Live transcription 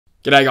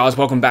G'day guys,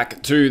 welcome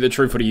back to the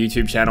True Footy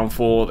YouTube channel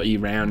for the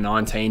round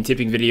 19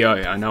 tipping video.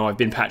 I know I've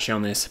been patchy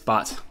on this,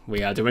 but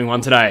we are doing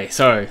one today,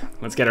 so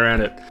let's get around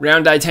it.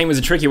 Round 18 was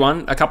a tricky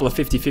one. A couple of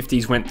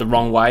 50-50s went the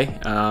wrong way.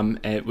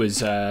 It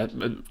was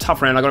a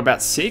tough round. I got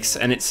about 6,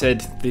 and it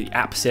said, the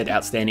app said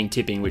outstanding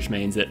tipping, which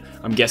means that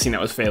I'm guessing that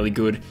was fairly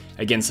good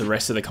against the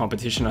rest of the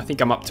competition. I think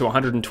I'm up to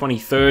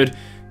 123rd.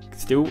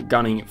 Still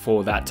gunning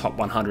for that top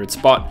 100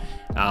 spot,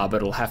 but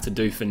it'll have to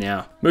do for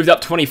now. Moved up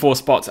 24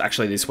 spots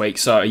actually this week,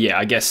 so yeah,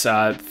 I guess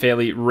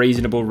fairly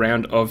reasonable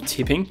round of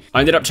tipping. I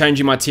ended up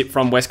changing my tip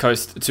from West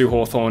Coast to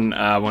Hawthorn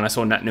when I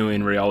saw Nat Nui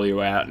and Rioli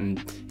were out,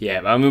 and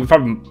yeah, I mean, we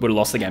probably would have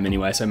lost the game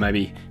anyway, so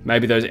maybe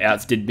those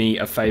outs did me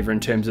a favour in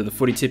terms of the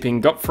footy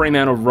tipping. Got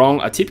Fremantle wrong.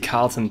 I tipped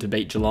Carlton to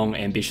beat Geelong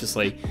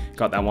ambitiously,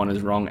 got that one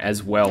as wrong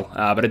as well,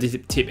 but I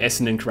did tip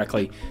Essendon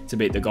correctly to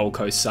beat the Gold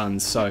Coast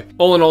Suns. So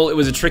all in all, it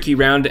was a tricky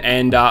round,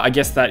 and I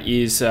guess that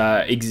is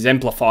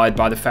exemplified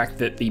by the fact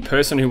that the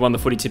person who won the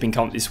footy tipping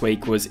comp this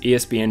week was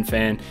ESPN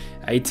fan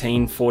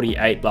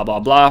 1848 blah blah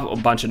blah, a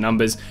bunch of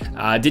numbers.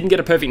 Didn't get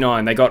a perfect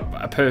 9. They got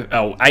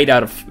a 8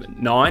 out of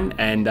 9,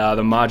 and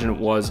the margin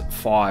was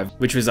 5,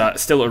 which was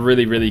still a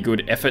really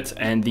good effort.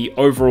 And the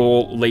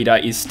overall leader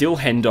is still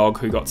Hendog,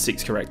 who got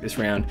 6 correct this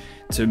round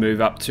to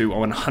move up to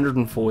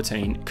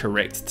 114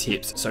 correct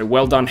tips. So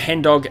well done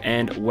Hendog,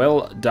 and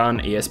well done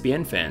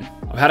ESPN fan.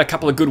 I've had a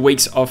couple of good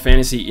weeks of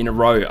fantasy in a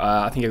row.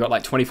 I think I got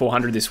like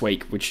 2400 this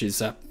week, which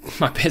is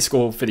my best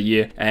score for the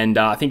year. And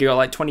I think I got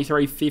like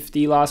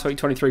 2350 last week,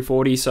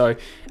 2340. So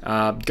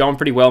going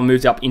pretty well,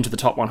 moved up into the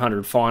top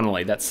 100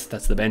 finally. That's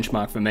the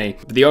benchmark for me.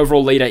 But the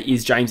overall leader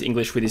is James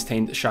English with his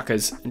team, the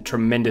Shuckers,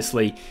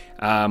 tremendously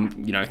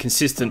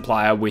consistent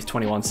player, with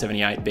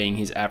 2178 being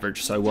his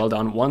average. So well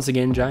done once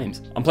again,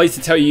 James. I'm pleased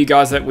to tell you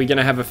guys that we're going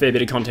to have a fair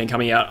bit of content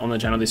coming out on the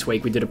channel this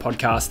week. We did a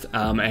podcast,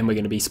 and we're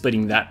going to be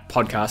splitting that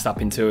podcast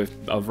up into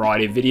a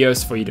variety of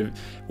videos for you to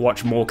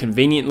watch more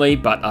conveniently,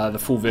 but the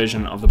full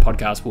version of the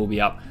podcast will be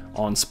up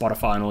on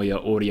Spotify and all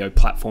your audio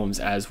platforms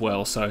as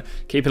well. So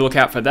keep a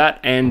lookout for that,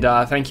 and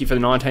thank you for the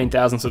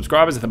 19,000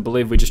 subscribers. I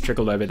believe we just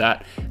trickled over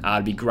that.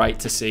 It'd be great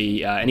to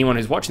see anyone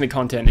who's watching the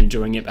content and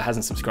enjoying it but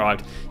hasn't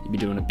subscribed. You'd be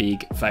doing a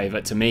big favor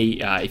to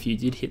me if you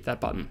did hit that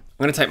button.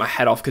 I'm going to take my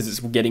hat off because it's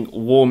getting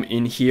warm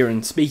in here,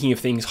 and speaking of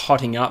things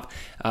hotting up,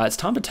 it's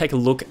time to take a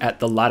look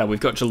at the ladder. We've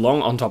got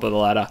Geelong on top of the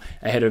ladder,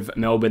 ahead of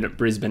Melbourne,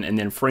 Brisbane, and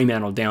then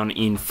Fremantle down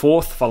in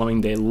 4th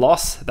following their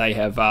loss. They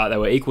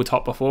were equal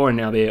top before, and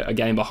now they're a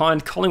game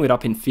behind. Collingwood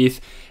up in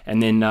 5th,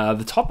 and then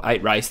the top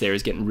 8 race there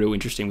is getting real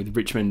interesting, with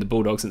Richmond, the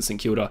Bulldogs, and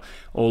St Kilda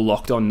all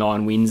locked on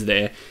 9 wins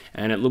there.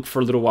 And it looked for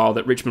a little while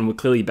that Richmond were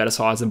clearly better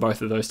size than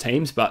both of those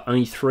teams, but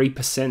only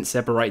 3%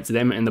 separates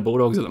them and the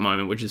Bulldogs at the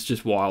moment, which is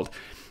just wild.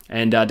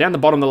 And down the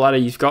bottom of the ladder,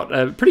 you've got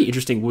a pretty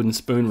interesting wooden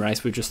spoon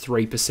race with just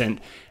 3%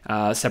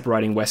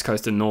 separating West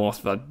Coast and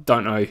North. I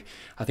don't know.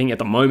 I think at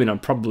the moment I'm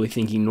probably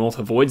thinking North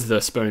avoids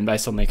the spoon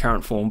based on their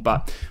current form,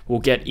 but we'll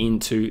get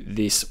into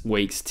this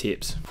week's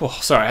tips. Oh,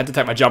 sorry, I had to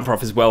take my jumper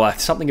off as well.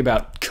 Something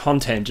about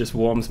content just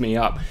warms me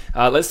up.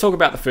 Let's talk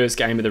about the first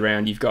game of the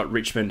round. You've got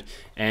Richmond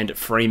and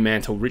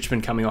Fremantle.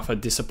 Richmond coming off a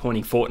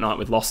disappointing fortnight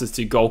with losses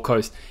to Gold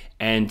Coast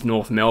and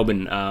North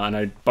Melbourne. I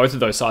know both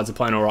of those sides are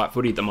playing all right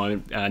footy at the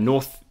moment.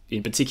 North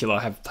in particular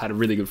have had a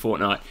really good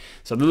fortnight,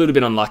 so they're a little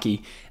bit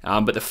unlucky,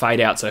 but the fade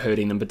outs are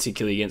hurting them,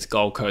 particularly against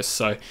Gold Coast.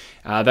 So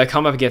they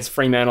come up against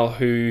Fremantle,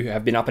 who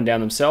have been up and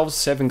down themselves.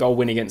 7-goal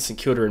win against St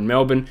Kilda and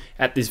Melbourne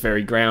at this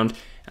very ground,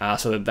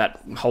 so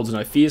that holds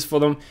no fears for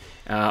them.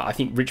 I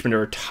think Richmond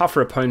are a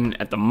tougher opponent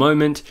at the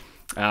moment,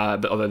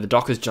 but although the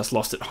Dockers just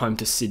lost at home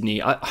to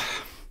Sydney.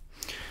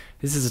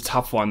 This is a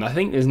tough one. I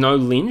think there's no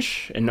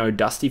Lynch and no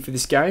Dusty for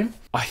this game.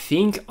 I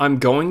think I'm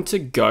going to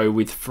go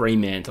with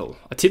Fremantle.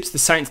 I tipped the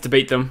Saints to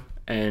beat them,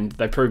 and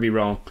they proved me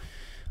wrong.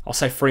 I'll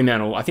say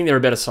Fremantle. I think they're a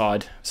better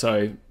side,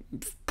 so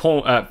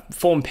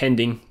form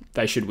pending,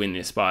 they should win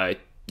this by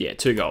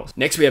 2 goals.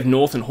 Next we have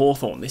North and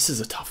Hawthorn. This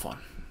is a tough one.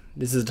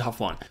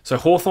 So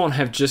Hawthorn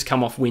have just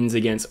come off wins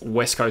against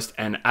West Coast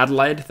and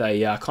Adelaide.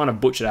 They kind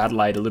of butchered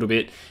Adelaide a little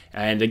bit,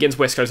 and against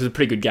West Coast it was a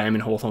pretty good game,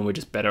 and Hawthorn were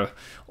just better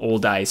all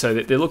day. So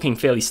they're looking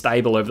fairly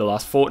stable over the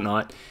last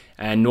fortnight.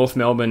 And North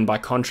Melbourne, by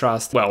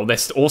contrast, well, they're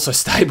also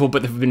stable,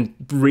 but they've been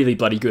really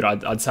bloody good.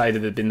 I'd say that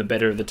they've been the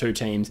better of the two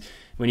teams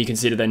when you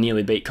consider they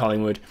nearly beat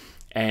Collingwood,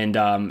 and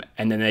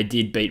then they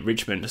did beat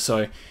Richmond.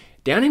 So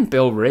down in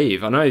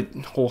Bellerive, I know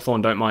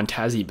Hawthorn don't mind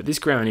Tassie, but this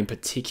ground in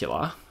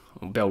particular,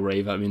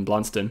 Bellerive, I'm in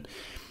Blunston.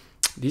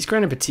 This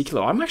ground in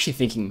particular, I'm actually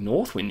thinking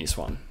North win this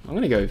one. I'm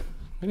going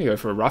to go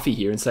for a roughie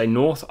here and say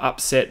North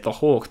upset the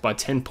Hawks by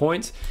 10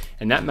 points,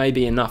 and that may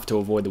be enough to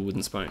avoid the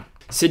wooden spoon.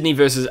 Sydney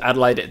versus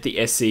Adelaide at the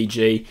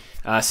SCG.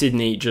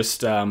 Sydney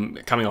just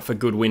coming off a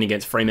good win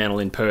against Fremantle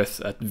in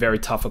Perth. A very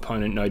tough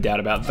opponent, no doubt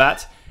about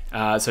that.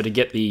 So to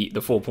get the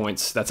 4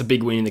 points, that's a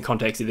big win in the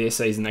context of their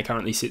season. They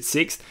currently sit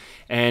 6th.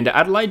 And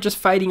Adelaide just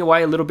fading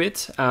away a little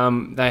bit.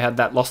 They had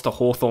that loss to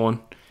Hawthorn.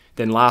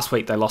 Then last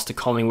week they lost to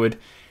Collingwood.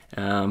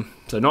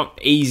 So not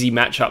easy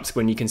matchups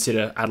when you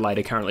consider Adelaide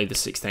are currently the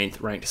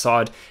 16th ranked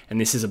side,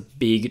 and this is a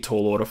big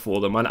tall order for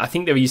them. I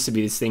think there used to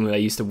be this thing where they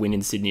used to win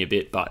in Sydney a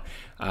bit, but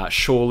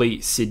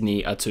surely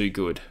Sydney are too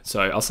good.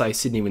 So I'll say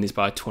Sydney win this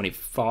by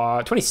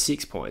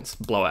 26 points.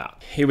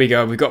 Blowout. Here we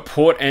go. We've got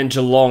Port and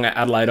Geelong at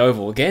Adelaide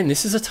Oval. Again,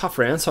 this is a tough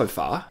round so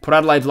far. Port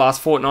Adelaide's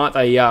last fortnight,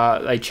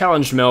 they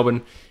challenged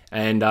Melbourne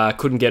and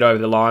couldn't get over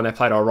the line. They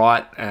played all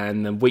right.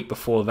 And the week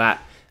before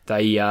that,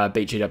 they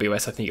beat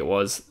GWS, I think it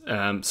was.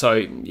 So,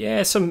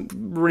 yeah, some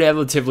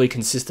relatively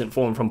consistent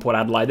form from Port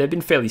Adelaide. They've been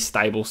fairly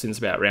stable since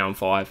about round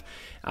 5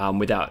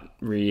 without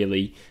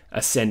really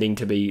ascending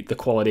to be the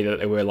quality that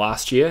they were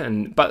last year.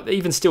 But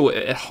even still,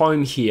 at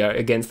home here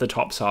against the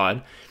top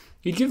side,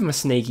 you'd give them a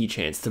sneaky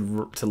chance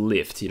to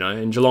lift, you know.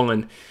 And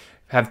Geelong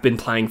have been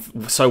playing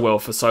so well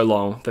for so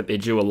long that they're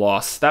due a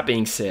loss. That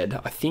being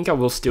said, I think I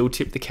will still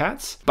tip the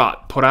Cats,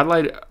 but Port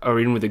Adelaide are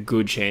in with a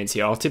good chance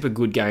here. I'll tip a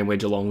good game where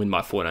Geelong win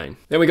by 14.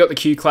 Then we got the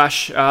Q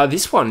Clash.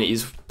 This one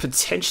is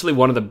potentially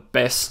one of the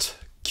best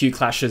Q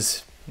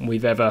Clashes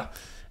we've ever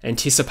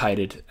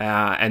anticipated,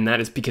 and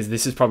that is because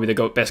this is probably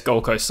the best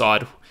Gold Coast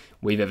side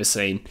we've ever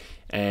seen,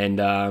 and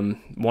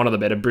one of the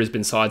better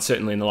Brisbane sides,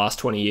 certainly in the last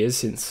 20 years,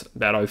 since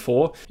about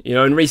 04. You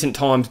know, in recent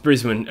times,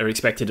 Brisbane are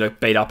expected to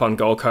beat up on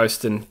Gold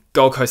Coast, and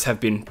Gold Coast have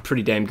been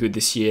pretty damn good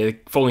this year,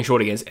 falling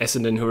short against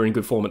Essendon, who are in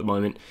good form at the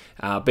moment.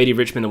 Beating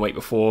Richmond the week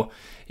before.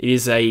 It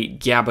is a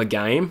Gabba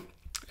game.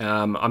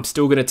 I'm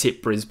still going to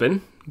tip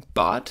Brisbane,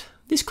 but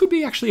this could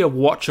be actually a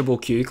watchable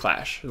Q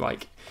Clash.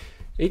 Like,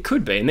 it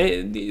could be.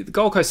 And the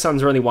Gold Coast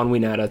Suns are only 1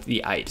 win out of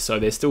the 8, so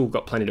they've still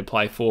got plenty to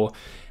play for.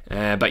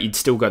 But you'd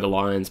still go the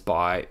Lions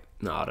by,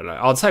 no, I don't know,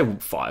 I'd say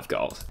 5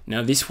 goals.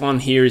 Now, this one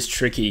here is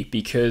tricky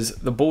because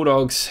the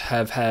Bulldogs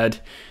have had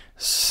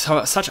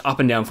such up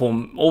and down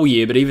form all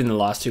year, but even in the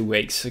last 2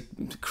 weeks,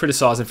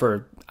 criticising for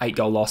an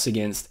 8-goal loss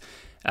against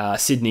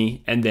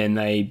Sydney, and then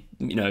they,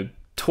 you know,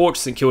 torched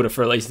St Kilda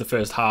for at least the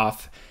first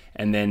half,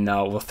 and then,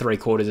 well, 3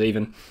 quarters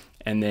even,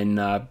 and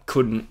then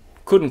couldn't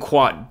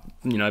quite,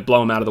 you know, blow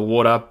them out of the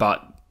water,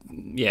 but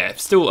yeah,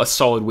 still a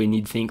solid win,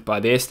 you'd think, by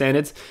their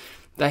standards.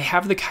 They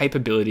have the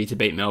capability to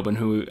beat Melbourne,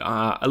 who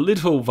are a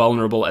little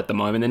vulnerable at the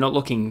moment. They're not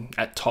looking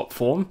at top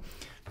form,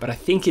 but I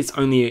think it's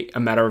only a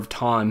matter of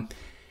time.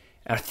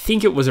 I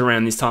think it was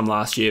around this time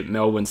last year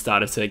Melbourne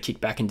started to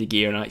kick back into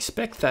gear, and I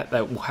expect that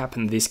will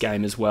happen this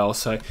game as well.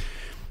 So I'm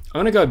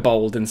going to go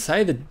bold and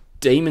say the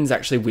Demons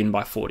actually win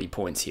by 40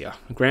 points here.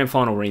 A grand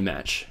final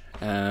rematch.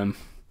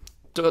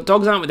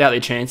 Dogs aren't without their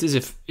chances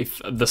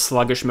if the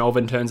sluggish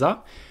Melbourne turns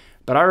up,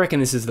 but I reckon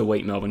this is the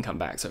weak Melbourne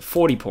comeback. So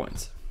 40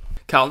 points.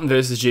 Carlton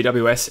versus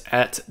GWS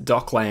at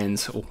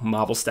Docklands, or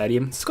Marvel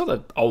Stadium. It's got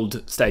the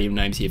old stadium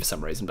names here for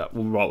some reason, but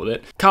we'll roll with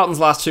it. Carlton's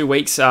last 2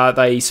 weeks,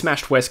 they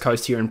smashed West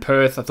Coast here in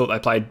Perth. I thought they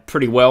played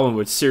pretty well and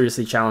were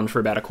seriously challenged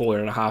for about a quarter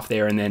and a half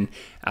there, and then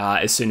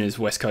as soon as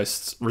West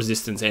Coast's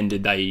resistance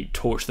ended, they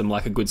torched them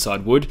like a good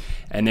side would.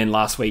 And then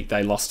last week,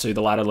 they lost to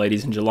the ladder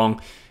leaders in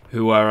Geelong,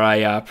 who are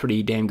a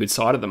pretty damn good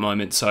side at the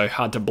moment, so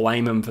hard to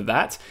blame them for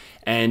that.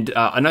 And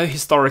I know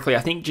historically, I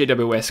think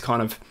GWS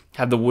kind of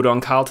had the wood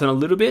on Carlton a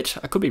little bit.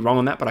 I could be wrong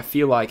on that, but I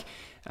feel like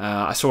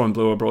I saw on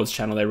Blue Abroad's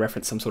channel, they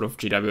referenced some sort of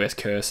GWS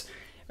curse.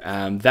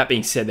 That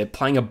being said, they're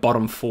playing a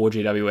bottom 4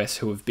 GWS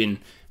who have been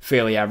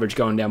fairly average,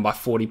 going down by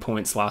 40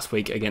 points last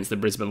week against the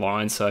Brisbane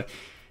Lions, so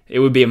it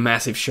would be a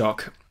massive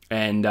shock,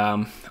 and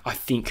I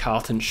think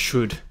Carlton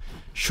should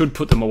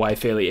put them away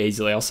fairly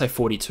easily. I'll say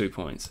 42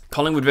 points.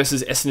 Collingwood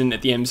versus Essendon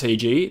at the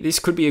MCG. This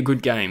could be a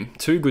good game.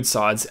 2 good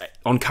sides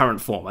on current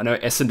form. I know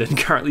Essendon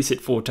currently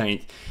sit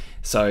 14th,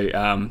 so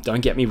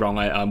don't get me wrong.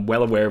 I'm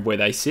well aware of where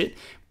they sit,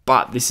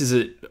 but this is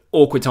an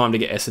awkward time to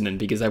get Essendon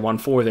because they won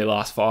 4 of their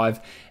last 5,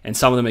 and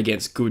some of them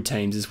against good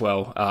teams as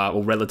well,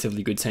 or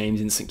relatively good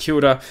teams in St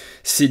Kilda,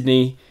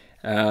 Sydney,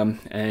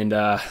 and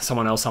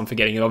someone else I'm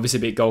forgetting. It obviously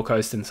beat Gold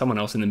Coast and someone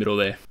else in the middle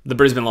there. The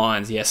Brisbane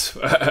Lions, yes,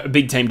 a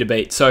big team to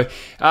beat. So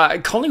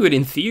Collingwood,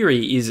 in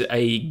theory, is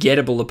a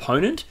gettable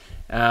opponent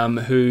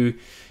who,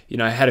 you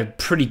know, had a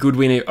pretty good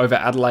win over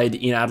Adelaide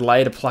in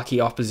Adelaide, a plucky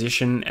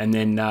opposition, and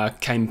then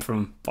came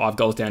from 5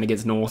 goals down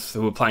against North,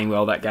 who were playing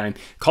well that game.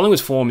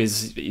 Collingwood's form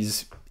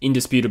is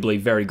indisputably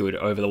very good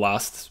over the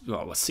last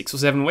 6 or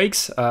 7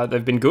 weeks.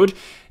 They've been good.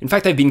 In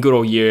fact, they've been good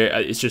all year.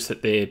 It's just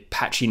that their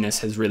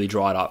patchiness has really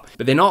dried up.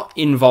 But they're not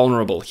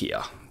invulnerable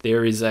here.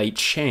 There is a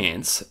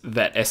chance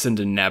that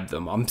Essendon nab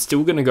them. I'm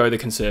still going to go the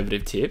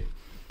conservative tip,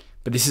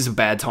 but this is a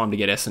bad time to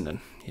get Essendon,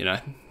 you know.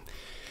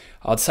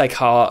 I'd say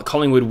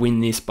Collingwood win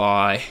this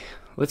by,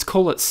 let's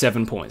call it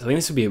 7 points. I think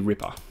this would be a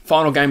ripper.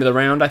 Final game of the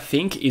round, I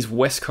think, is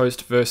West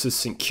Coast versus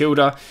St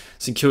Kilda.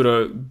 St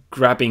Kilda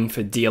grabbing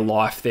for dear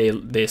life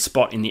their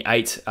spot in the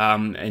 8.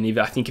 And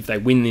I think if they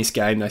win this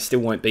game, they still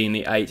won't be in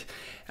the 8.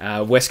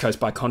 West Coast,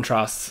 by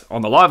contrast,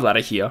 on the live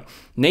ladder here,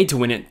 need to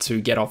win it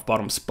to get off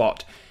bottom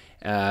spot.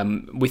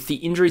 With the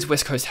injuries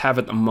West Coast have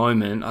at the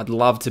moment, I'd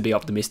love to be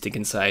optimistic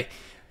and say,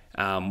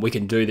 we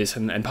can do this,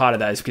 and part of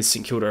that is because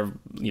St Kilda,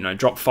 you know,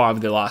 dropped 5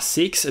 of their last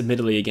 6,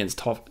 admittedly against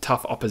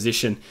tough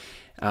opposition.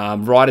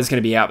 Ryder's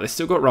going to be out, but they've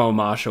still got Rowan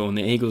Marshall, and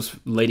the Eagles'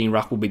 leading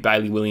ruck will be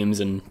Bailey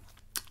Williams, and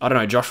I don't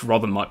know, Josh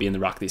Robin might be in the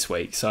ruck this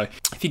week. So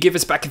if you give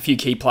us back a few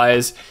key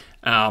players,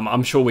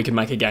 I'm sure we can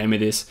make a game of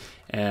this.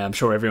 I'm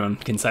sure everyone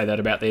can say that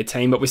about their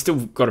team, but we've still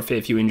got a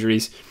fair few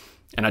injuries,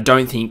 and I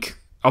don't think...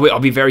 I'll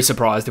be very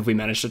surprised if we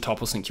manage to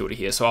topple St Kilda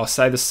here, so I'll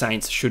say the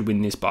Saints should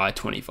win this by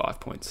 25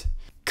 points.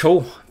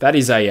 Cool. That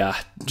is a,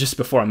 just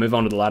before I move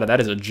on to the ladder,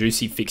 that is a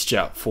juicy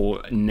fixture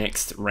for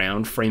next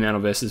round. Fremantle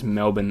versus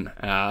Melbourne.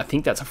 I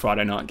think that's a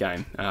Friday night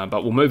game,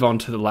 but we'll move on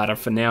to the ladder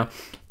for now.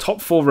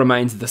 Top 4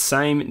 remains the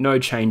same, no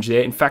change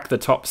there. In fact, the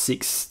top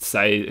 6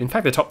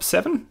 the top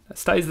 7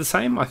 stays the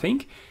same, I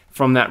think,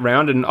 from that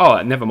round. And,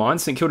 oh, never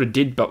mind, St Kilda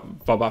did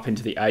bob up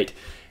into the 8.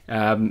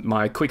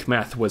 My quick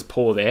math was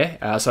poor there.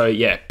 So,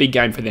 yeah, big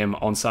game for them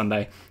on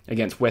Sunday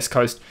against West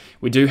Coast.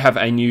 We do have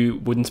a new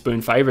wooden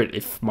spoon favourite,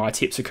 if my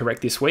tips are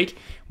correct this week,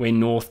 where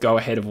North go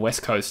ahead of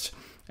West Coast,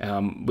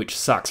 which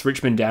sucks.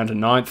 Richmond down to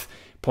 9th,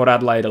 Port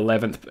Adelaide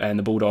 11th, and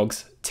the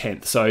Bulldogs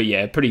 10th. So,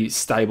 yeah, pretty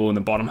stable in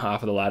the bottom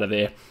half of the ladder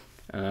there,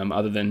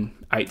 other than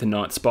 8th and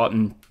 9th spot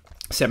and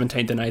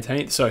 17th and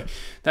 18th. So,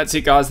 that's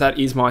it, guys. That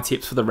is my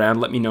tips for the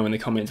round. Let me know in the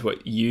comments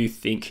what you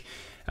think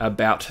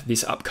about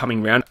this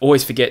upcoming round.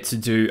 Always forget to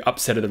do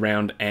upset of the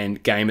round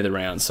and game of the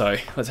round. So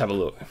let's have a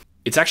look.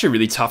 It's actually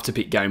really tough to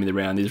pick game of the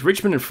round. There's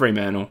Richmond and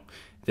Fremantle.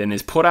 Then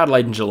there's Port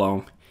Adelaide and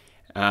Geelong.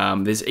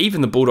 There's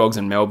even the Bulldogs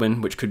and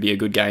Melbourne, which could be a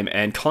good game,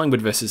 and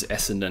Collingwood versus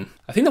Essendon.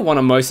 I think the one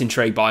I'm most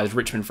intrigued by is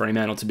Richmond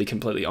Fremantle, to be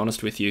completely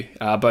honest with you.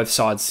 Both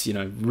sides,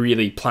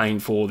 really playing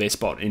for their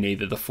spot in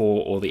either the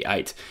 4 or the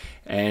 8.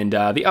 And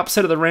the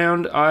upset of the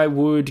round, I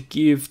would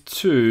give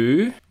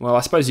to... Well,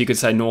 I suppose you could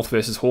say North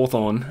versus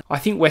Hawthorn. I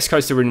think West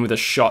Coast are in with a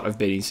shot of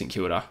beating St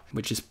Kilda,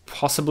 which is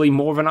possibly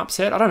more of an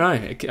upset. I don't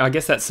know. I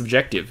guess that's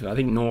subjective. I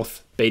think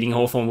North beating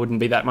Hawthorn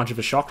wouldn't be that much of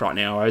a shock right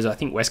now, whereas I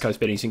think West Coast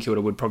beating St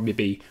Kilda would probably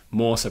be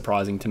more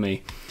surprising to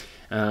me.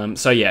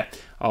 So yeah,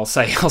 I'll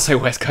say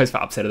West Coast for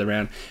upset of the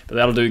round. But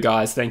that'll do,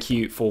 guys. Thank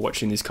you for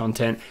watching this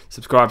content.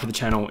 Subscribe to the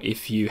channel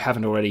if you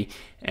haven't already,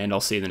 and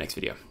I'll see you in the next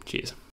video. Cheers.